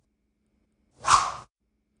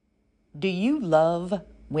Do you love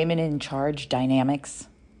women in charge dynamics?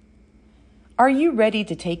 Are you ready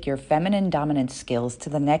to take your feminine dominance skills to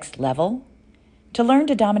the next level? To learn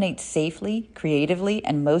to dominate safely, creatively,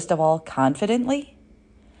 and most of all, confidently?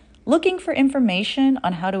 Looking for information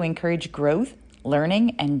on how to encourage growth,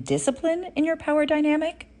 learning, and discipline in your power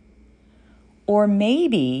dynamic? Or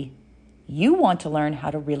maybe you want to learn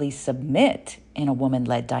how to really submit in a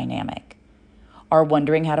woman-led dynamic? Are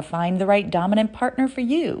wondering how to find the right dominant partner for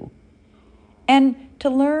you? And to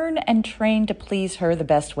learn and train to please her the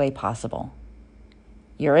best way possible?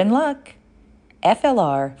 You're in luck.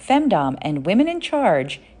 FLR, Femdom, and Women in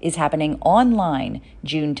Charge is happening online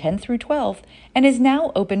June 10th through 12th and is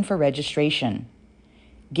now open for registration.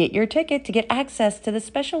 Get your ticket to get access to the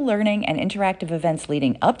special learning and interactive events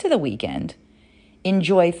leading up to the weekend.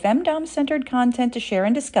 Enjoy Femdom-centered content to share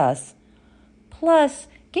and discuss. Plus,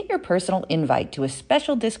 get your personal invite to a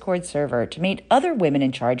special Discord server to meet other Women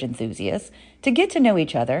in Charge enthusiasts, to get to know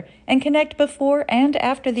each other and connect before and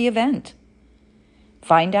after the event.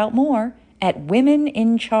 Find out more at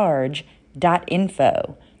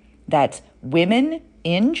womenincharge.info. That's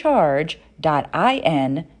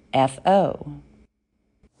womenincharge.info.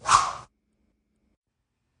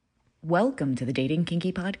 Welcome to the Dating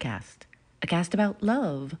Kinky Podcast, a cast about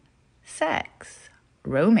love, sex,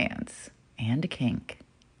 romance, and kink.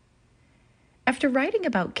 After writing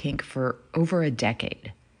about kink for over a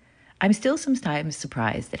decade, I'm still sometimes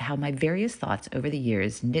surprised at how my various thoughts over the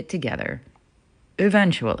years knit together,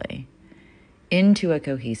 eventually, into a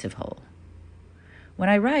cohesive whole. When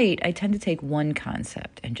I write, I tend to take one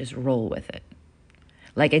concept and just roll with it.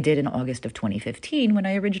 Like I did in August of 2015 when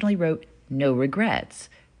I originally wrote No Regrets,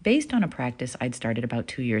 based on a practice I'd started about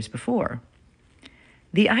 2 years before.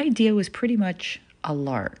 The idea was pretty much a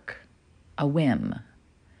lark, a whim.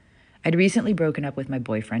 I'd recently broken up with my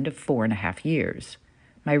boyfriend of 4.5 years,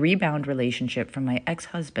 my rebound relationship from my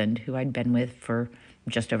ex-husband who I'd been with for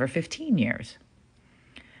just over 15 years.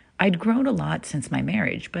 I'd grown a lot since my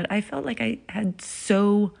marriage, but I felt like I had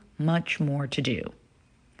so much more to do.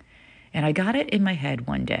 And I got it in my head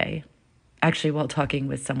one day, actually while talking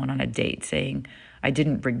with someone on a date, saying I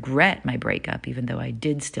didn't regret my breakup, even though I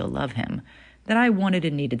did still love him, that I wanted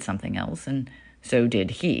and needed something else, and so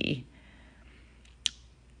did he.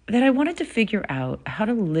 That I wanted to figure out how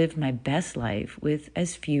to live my best life with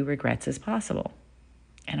as few regrets as possible.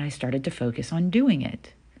 And I started to focus on doing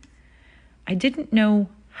it. I didn't know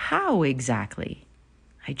how exactly.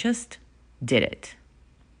 I just did it.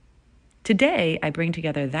 Today, I bring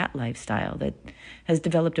together that lifestyle that has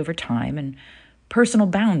developed over time and personal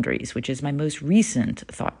boundaries, which is my most recent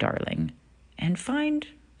thought darling, and find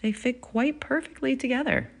they fit quite perfectly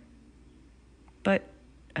together. But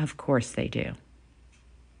of course they do.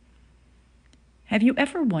 Have you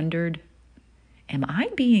ever wondered, am I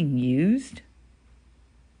being used?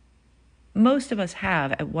 Most of us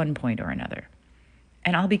have at one point or another.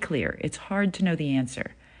 And I'll be clear, it's hard to know the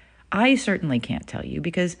answer. I certainly can't tell you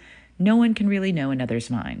because no one can really know another's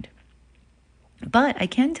mind. But I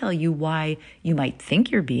can tell you why you might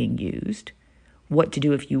think you're being used, what to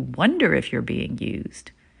do if you wonder if you're being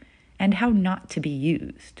used, and how not to be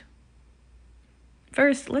used.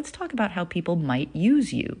 First, let's talk about how people might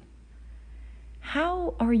use you.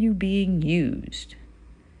 How are you being used?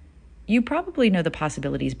 You probably know the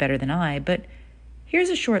possibilities better than I, but here's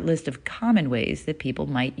a short list of common ways that people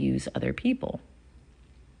might use other people.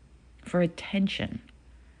 For attention,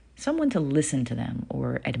 someone to listen to them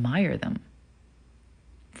or admire them.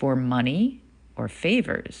 For money or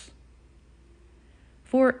favors.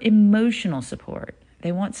 For emotional support,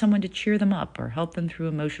 they want someone to cheer them up or help them through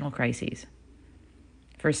emotional crises.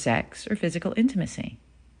 For sex or physical intimacy.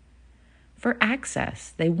 For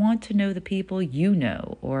access, they want to know the people you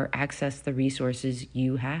know or access the resources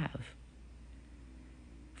you have.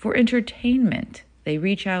 For entertainment, they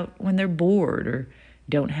reach out when they're bored or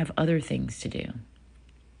don't have other things to do.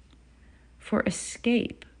 For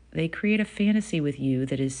escape, they create a fantasy with you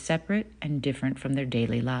that is separate and different from their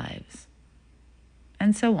daily lives.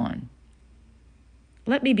 And so on.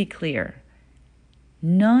 Let me be clear.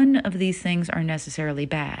 None of these things are necessarily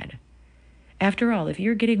bad. After all, if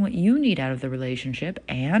you're getting what you need out of the relationship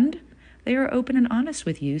and they are open and honest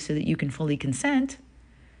with you so that you can fully consent,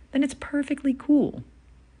 then it's perfectly cool.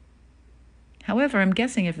 However, I'm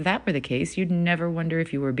guessing if that were the case, you'd never wonder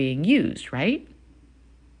if you were being used, right?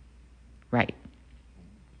 Right.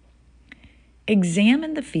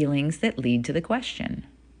 Examine the feelings that lead to the question.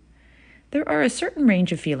 There are a certain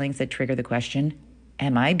range of feelings that trigger the question,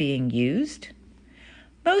 am I being used?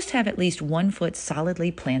 Most have at least one foot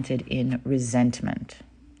solidly planted in resentment.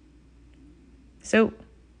 So,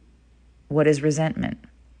 what is resentment?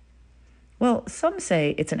 Well, some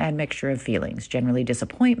say it's an admixture of feelings, generally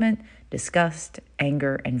disappointment, disgust,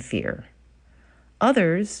 anger, and fear.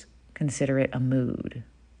 Others consider it a mood.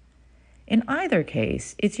 In either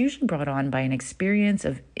case, it's usually brought on by an experience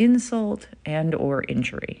of insult and or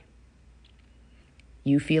injury.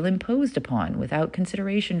 You feel imposed upon without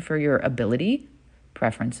consideration for your ability,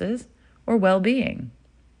 preferences, or well-being.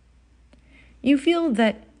 You feel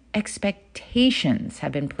that expectations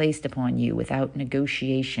have been placed upon you without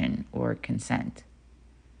negotiation or consent.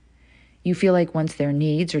 You feel like once their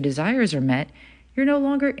needs or desires are met, you're no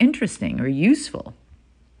longer interesting or useful.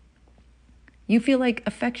 You feel like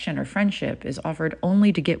affection or friendship is offered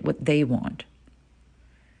only to get what they want.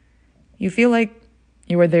 You feel like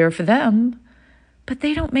you are there for them, but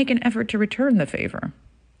they don't make an effort to return the favor,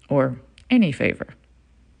 or any favor.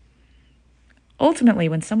 Ultimately,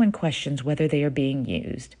 when someone questions whether they are being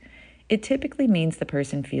used, it typically means the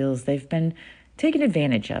person feels they've been taken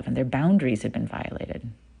advantage of and their boundaries have been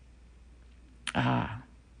violated.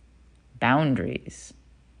 Boundaries.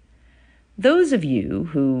 Those of you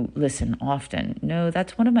who listen often know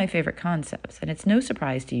that's one of my favorite concepts, and it's no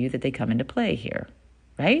surprise to you that they come into play here,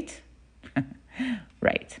 right?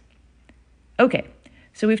 Right. Okay,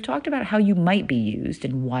 so we've talked about how you might be used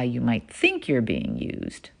and why you might think you're being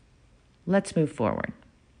used. Let's move forward.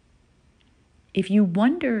 If you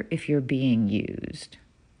wonder if you're being used,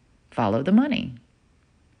 follow the money.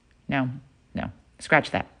 No,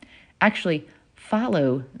 scratch that. Actually,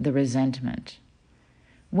 follow the resentment.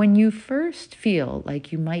 When you first feel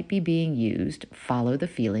like you might be being used, follow the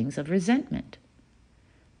feelings of resentment.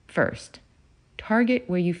 First, target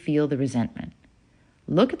where you feel the resentment.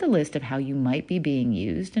 Look at the list of how you might be being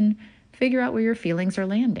used and figure out where your feelings are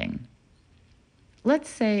landing. Let's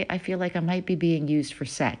say I feel like I might be being used for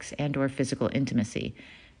sex and or physical intimacy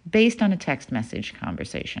based on a text message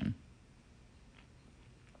conversation.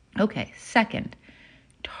 Okay, second,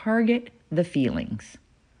 target the feelings.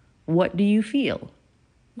 What do you feel?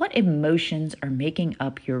 What emotions are making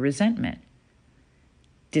up your resentment?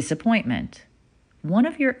 Disappointment. One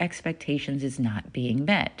of your expectations is not being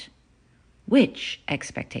met. Which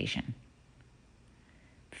expectation?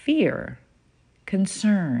 Fear,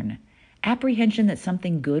 concern, apprehension that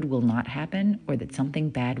something good will not happen or that something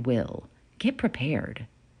bad will. Get prepared.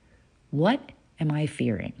 What am I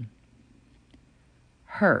fearing?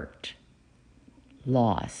 Hurt,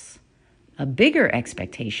 loss, a bigger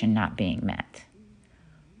expectation not being met.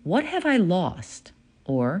 What have I lost?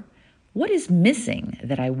 Or what is missing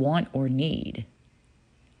that I want or need?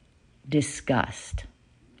 Disgust,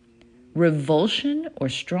 revulsion or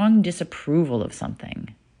strong disapproval of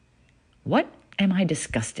something. What am I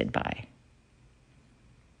disgusted by?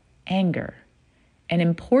 Anger, an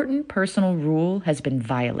important personal rule has been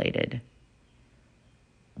violated.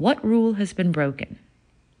 What rule has been broken?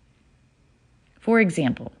 For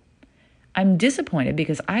example, I'm disappointed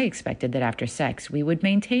because I expected that after sex we would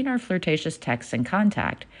maintain our flirtatious texts and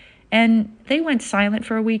contact, and they went silent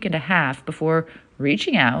for a week and a half before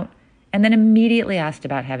reaching out and then immediately asked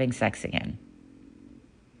about having sex again.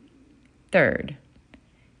 Third,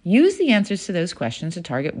 use the answers to those questions to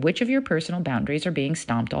target which of your personal boundaries are being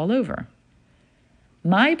stomped all over.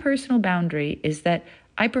 My personal boundary is that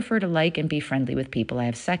I prefer to like and be friendly with people I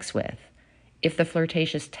have sex with. If the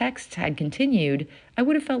flirtatious texts had continued, I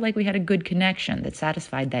would have felt like we had a good connection that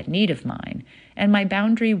satisfied that need of mine, and my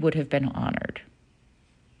boundary would have been honored.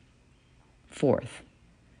 Fourth,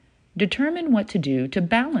 determine what to do to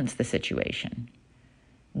balance the situation.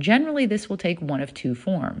 Generally, this will take one of two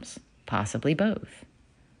forms, possibly both.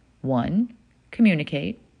 1,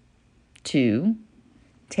 communicate. 2,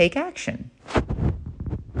 take action.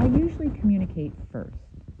 I usually communicate first.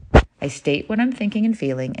 I state what I'm thinking and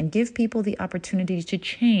feeling and give people the opportunity to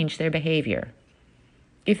change their behavior.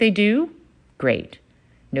 If they do, great.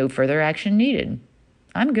 No further action needed.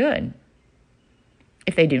 I'm good.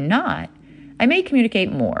 If they do not, I may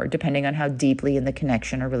communicate more, depending on how deeply in the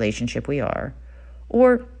connection or relationship we are,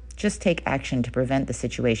 or just take action to prevent the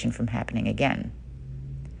situation from happening again.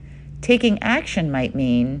 Taking action might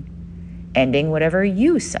mean ending whatever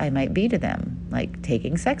use I might be to them, like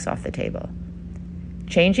taking sex off the table,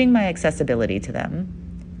 changing my accessibility to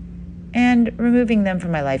them, and removing them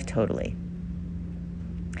from my life totally.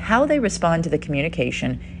 How they respond to the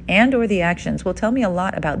communication and or the actions will tell me a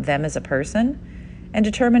lot about them as a person and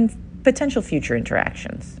determine potential future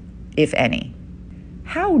interactions, if any.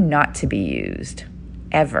 How not to be used,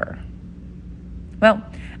 ever. Well,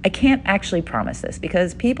 I can't actually promise this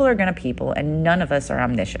because people are going to people and none of us are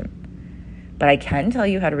omniscient. But I can tell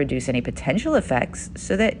you how to reduce any potential effects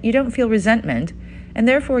so that you don't feel resentment and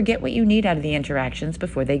therefore get what you need out of the interactions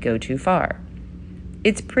before they go too far.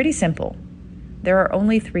 It's pretty simple. there are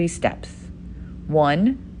only 3 steps.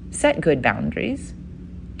 1, set good boundaries.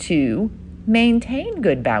 2, maintain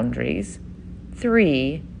good boundaries.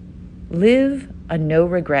 3, live a no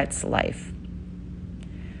regrets life.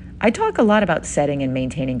 I talk a lot about setting and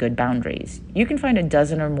maintaining good boundaries. You can find a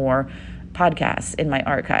dozen or more podcasts in my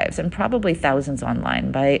archives and probably thousands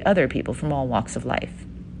online by other people from all walks of life.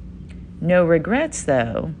 No regrets,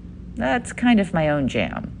 though, that's kind of my own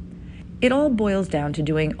jam. It all boils down to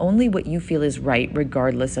doing only what you feel is right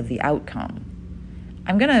regardless of the outcome.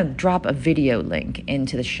 I'm going to drop a video link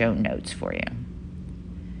into the show notes for you.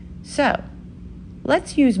 So,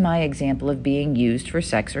 let's use my example of being used for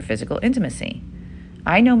sex or physical intimacy.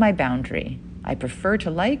 I know my boundary. I prefer to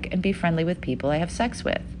like and be friendly with people I have sex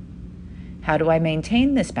with. How do I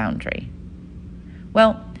maintain this boundary?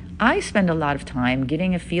 Well, I spend a lot of time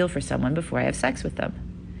getting a feel for someone before I have sex with them.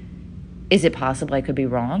 Is it possible I could be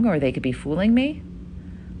wrong or they could be fooling me?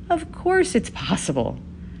 Of course it's possible.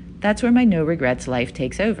 That's where my no regrets life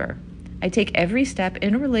takes over. I take every step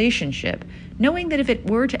in a relationship knowing that if it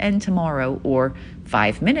were to end tomorrow or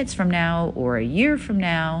 5 minutes from now or a year from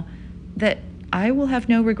now, that I will have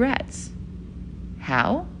no regrets.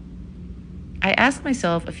 How? I ask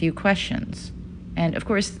myself a few questions, and of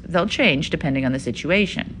course they'll change depending on the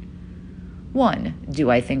situation. 1,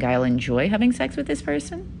 do I think I'll enjoy having sex with this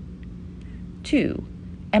person? 2,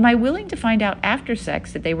 am I willing to find out after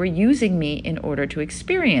sex that they were using me in order to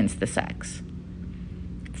experience the sex?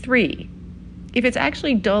 3, if it's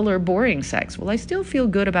actually dull or boring sex, will I still feel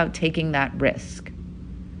good about taking that risk?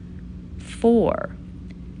 4,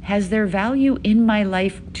 has their value in my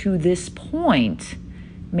life to this point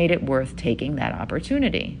made it worth taking that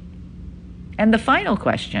opportunity? And the final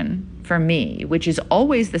question, for me, which is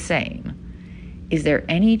always the same, is there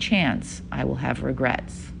any chance I will have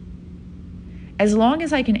regrets? As long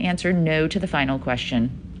as I can answer no to the final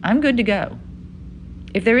question, I'm good to go.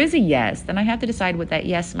 If there is a yes, then I have to decide what that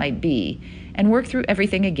yes might be and work through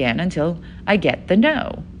everything again until I get the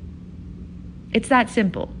no. It's that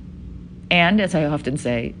simple. And as I often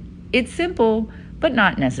say, it's simple, but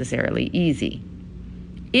not necessarily easy.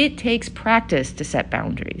 It takes practice to set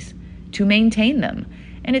boundaries, to maintain them,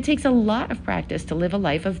 and it takes a lot of practice to live a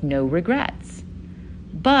life of no regrets.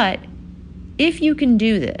 But if you can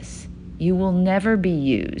do this, you will never be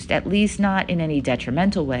used, at least not in any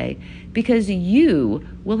detrimental way, because you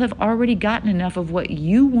will have already gotten enough of what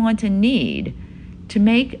you want and need to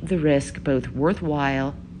make the risk both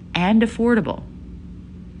worthwhile and affordable.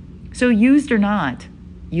 So used or not,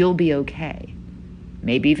 you'll be okay.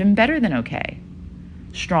 Maybe even better than okay.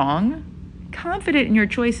 Strong, confident in your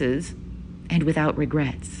choices, and without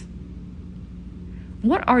regrets.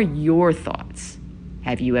 What are your thoughts?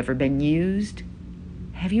 Have you ever been used?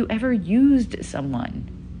 Have you ever used someone?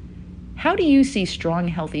 How do you see strong,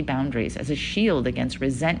 healthy boundaries as a shield against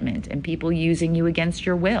resentment and people using you against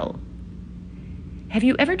your will? Have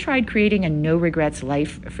you ever tried creating a no regrets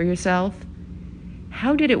life for yourself?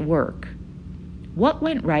 How did it work? What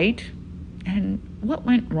went right and what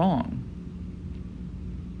went wrong?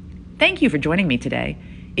 Thank you for joining me today.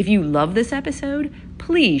 If you love this episode,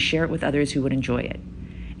 please share it with others who would enjoy it.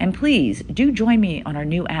 And please do join me on our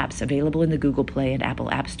new apps available in the Google Play and Apple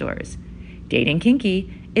App Stores. Dating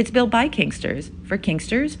Kinky, it's built by Kinksters, for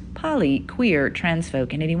Kinksters, poly, queer, trans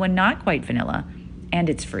folk, and anyone not quite vanilla, and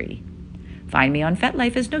it's free. Find me on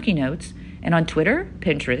FetLife as Nookie Notes, and on Twitter,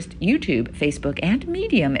 Pinterest, YouTube, Facebook, and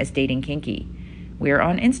Medium as Dating Kinky. We're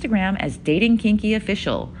on Instagram as Dating Kinky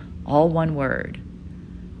Official, all one word.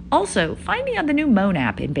 Also, find me on the new Moan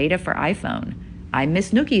app in beta for iPhone. I'm Miss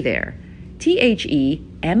Nookie there. TheMonapp.com.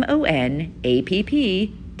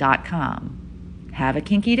 Have a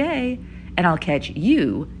kinky day, and I'll catch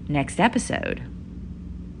you next episode.